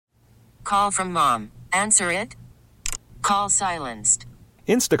Call from mom. Answer it. Call silenced.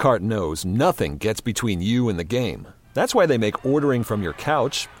 Instacart knows nothing gets between you and the game. That's why they make ordering from your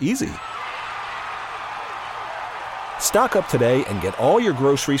couch easy. Stock up today and get all your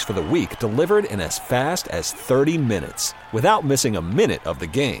groceries for the week delivered in as fast as 30 minutes without missing a minute of the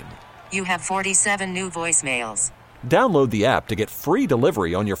game. You have 47 new voicemails. Download the app to get free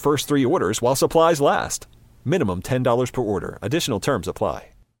delivery on your first 3 orders while supplies last. Minimum $10 per order. Additional terms apply.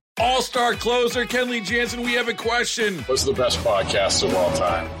 All-star closer Kenley Jansen, we have a question. What's the best podcast of all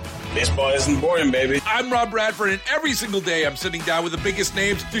time? Baseball isn't boring, baby. I'm Rob Bradford, and every single day I'm sitting down with the biggest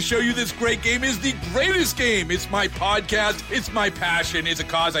names to show you this great game is the greatest game. It's my podcast. It's my passion. It's a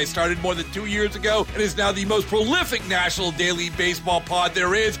cause I started more than 2 years ago and is now the most prolific national daily baseball pod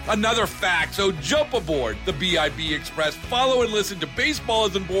there is. Another fact, so jump aboard the BIB Express. Follow and listen to Baseball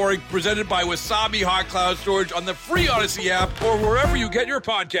Isn't Boring, presented by Wasabi Hot Cloud Storage on the free Odyssey app or wherever you get your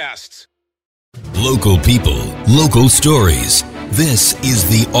podcasts. Local people, local stories. This is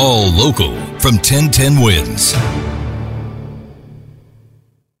the All Local from 1010 Wins.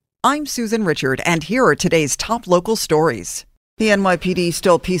 I'm Susan Richard, and here are today's top local stories. The NYPD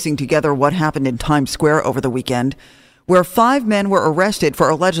still piecing together what happened in Times Square over the weekend, where 5 men were arrested for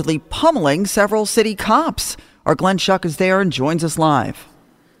allegedly pummeling several city cops. Our Glenn Schuck is there and joins us live.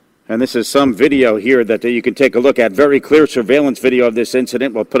 And this is some video here that you can take a look at. Very clear surveillance video of this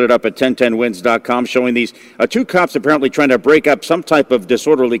incident. We'll put it up at 1010wins.com, showing these 2 cops apparently trying to break up some type of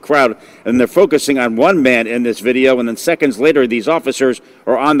disorderly crowd. And they're focusing on one man in this video. And then seconds later, these officers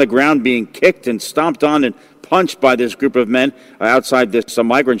are on the ground being kicked and stomped on and punched by this group of men outside this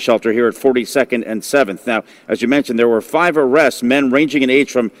migrant shelter here at 42nd and 7th. Now, as you mentioned, there were 5 arrests, men ranging in age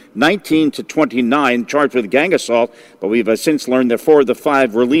from 19 to 29, charged with gang assault. But we've since learned that 4 of the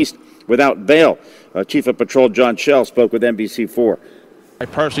 5 released without bail. Chief of Patrol John Schell spoke with NBC4. I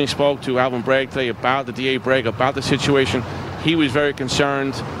personally spoke to Alvin Bragg today about the DA Bragg, about the situation. He was very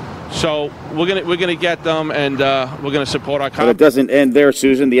concerned. So we're gonna get them, and we're gonna support our cops. But it doesn't end there,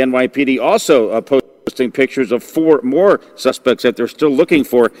 Susan. The NYPD also posting pictures of 4 more suspects that they're still looking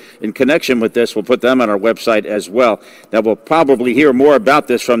for in connection with this. We'll put them on our website as well. Now, we'll probably hear more about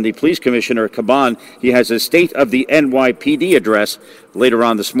this from the police commissioner, Caban. He has a State of the NYPD address later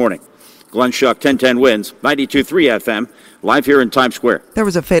on this morning. Glenn Schuck, 1010 Wins, 92.3 FM, live here in Times Square. There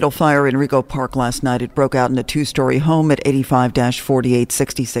was a fatal fire in Rego Park last night. It broke out in a 2-story home at 85-48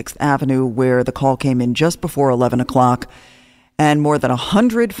 66th Avenue, where the call came in just before 11 o'clock. And more than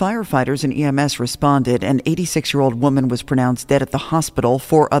 100 firefighters and EMS responded. An 86-year-old woman was pronounced dead at the hospital.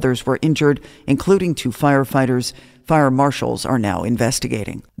 4 others were injured, including 2 firefighters. Fire marshals are now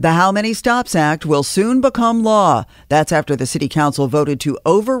investigating. The How Many Stops Act will soon become law. That's after the city council voted to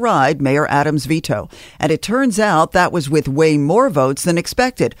override Mayor Adams' veto. And it turns out that was with way more votes than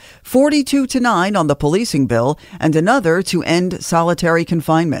expected. 42-9 on the policing bill and another to end solitary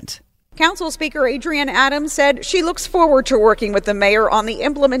confinement. Council Speaker Adrienne Adams said she looks forward to working with the mayor on the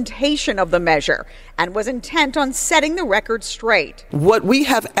implementation of the measure and was intent on setting the record straight. What we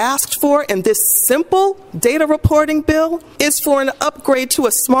have asked for in this simple data reporting bill is for an upgrade to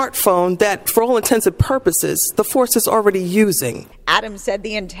a smartphone that, for all intents and purposes, the force is already using. Adams said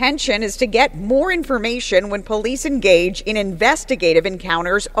the intention is to get more information when police engage in investigative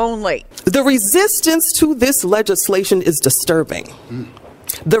encounters only. The resistance to this legislation is disturbing.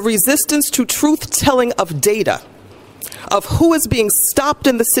 The resistance to truth-telling of data, of who is being stopped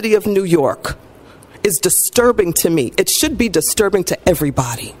in the city of New York, is disturbing to me. It should be disturbing to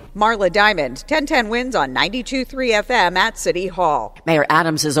everybody. Marla Diamond, 1010 Wins on 92.3 FM at City Hall. Mayor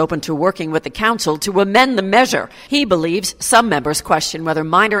Adams is open to working with the council to amend the measure. He believes some members question whether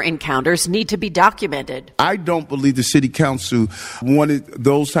minor encounters need to be documented. I don't believe the city council wanted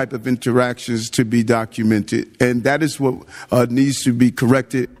those type of interactions to be documented, and that is what needs to be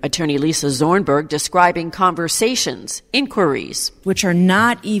corrected. Attorney Lisa Zornberg describing conversations, inquiries, which are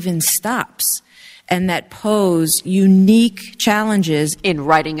not even stops, and that pose unique challenges in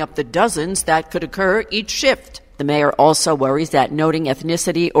writing up the dozens that could occur each shift. The mayor also worries that noting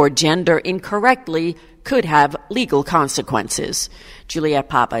ethnicity or gender incorrectly could have legal consequences. Juliette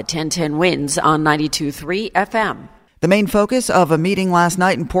Papa, 1010 Wins on 92.3 FM. The main focus of a meeting last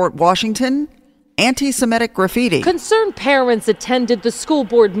night in Port Washington, anti-Semitic graffiti. Concerned parents attended the school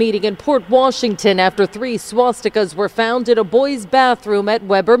board meeting in Port Washington after 3 swastikas were found in a boys' bathroom at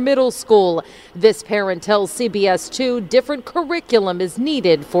Weber Middle School. This parent tells CBS 2 different curriculum is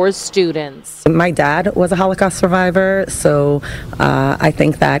needed for students. My dad was a Holocaust survivor, so I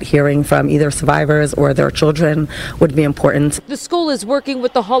think that hearing from either survivors or their children would be important. The school is working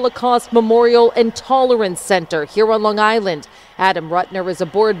with the Holocaust Memorial and Tolerance Center here on Long Island Adam Rutner is a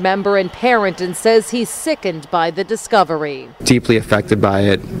board member and parent and says he's sickened by the discovery. Deeply affected by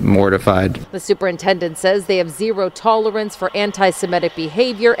it, mortified. The superintendent says they have zero tolerance for anti-Semitic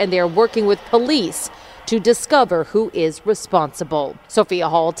behavior and they are working with police to discover who is responsible. Sophia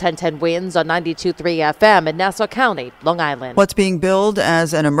Hall, 1010 Wins on 92.3 FM in Nassau County, Long Island. What's being billed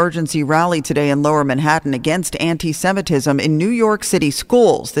as an emergency rally today in Lower Manhattan against anti-Semitism in New York City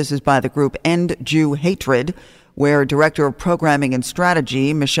schools. This is by the group End Jew Hatred, where Director of Programming and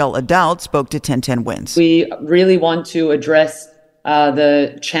Strategy, Michelle Adout, spoke to 1010 Wins. We really want to address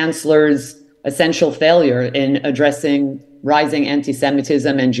the chancellor's essential failure in addressing rising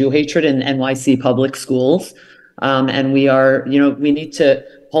anti-Semitism and Jew hatred in NYC public schools. And we need to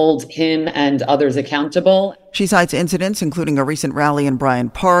hold him and others accountable. She cites incidents including a recent rally in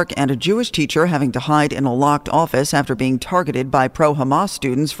Bryant Park and a Jewish teacher having to hide in a locked office after being targeted by pro-Hamas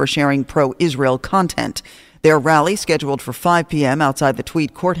students for sharing pro-Israel content. Their rally, scheduled for 5 p.m. outside the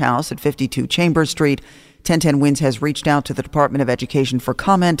Tweed Courthouse at 52 Chambers Street. 1010 Wins has reached out to the Department of Education for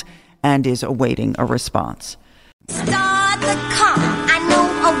comment and is awaiting a response. Start the car. I know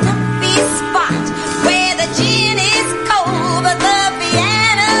a whoopee spot where the gin is cold, but the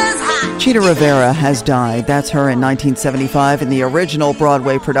piano's hot. Chita Rivera has died. That's her in 1975 in the original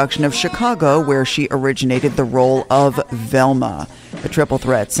Broadway production of Chicago, where she originated the role of Velma. The triple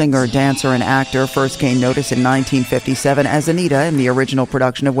threat singer, dancer, and actor first gained notice in 1957 as Anita in the original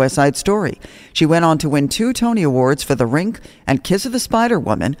production of West Side Story. She went on to win 2 Tony Awards for The Rink and Kiss of the Spider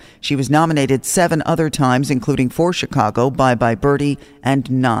Woman. She was nominated 7 other times, including for Chicago, Bye Bye Birdie,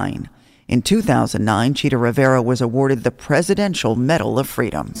 and 9. In 2009, Chita Rivera was awarded the Presidential Medal of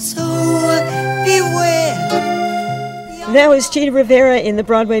Freedom. So beware. That was Chita Rivera in the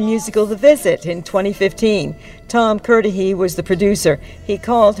Broadway musical The Visit in 2015. Tom Curtihy was the producer. He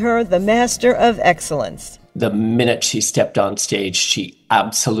called her the Master of Excellence. The minute she stepped on stage, she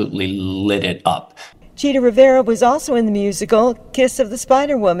absolutely lit it up. Chita Rivera was also in the musical Kiss of the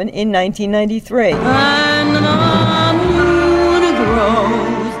Spider Woman in 1993.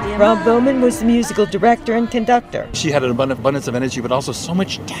 Rob Bowman was the musical director and conductor. She had an abundance of energy, but also so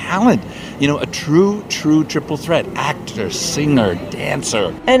much talent. You know, a true triple threat, actor, singer,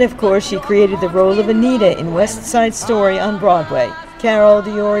 dancer. And of course, she created the role of Anita in West Side Story on Broadway. Carol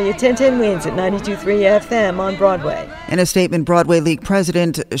Diori, 1010 Wins at 92.3 FM on Broadway. In a statement, Broadway League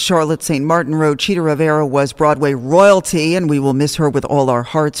President Charlotte St. Martin wrote, Chita Rivera was Broadway royalty, and we will miss her with all our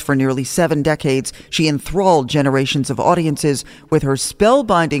hearts. For nearly 7 decades, she enthralled generations of audiences with her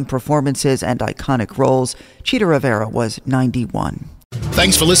spellbinding performances and iconic roles. Chita Rivera was 91.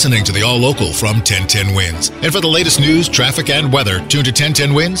 Thanks for listening to the All Local from 1010 Wins. And for the latest news, traffic, and weather, tune to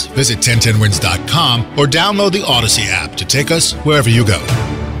 1010 Wins, visit 1010wins.com, or download the Odyssey app to take us wherever you go.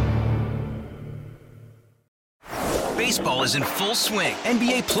 Baseball is in full swing.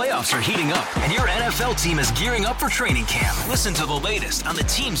 NBA playoffs are heating up, and your NFL team is gearing up for training camp. Listen to the latest on the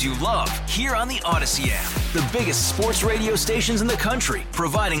teams you love here on the Odyssey app. The biggest sports radio stations in the country,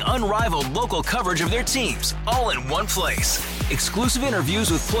 providing unrivaled local coverage of their teams, all in one place. Exclusive interviews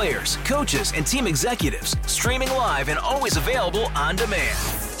with players, coaches, and team executives, streaming live and always available on demand.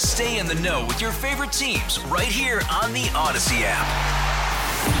 Stay in the know with your favorite teams right here on the Odyssey app.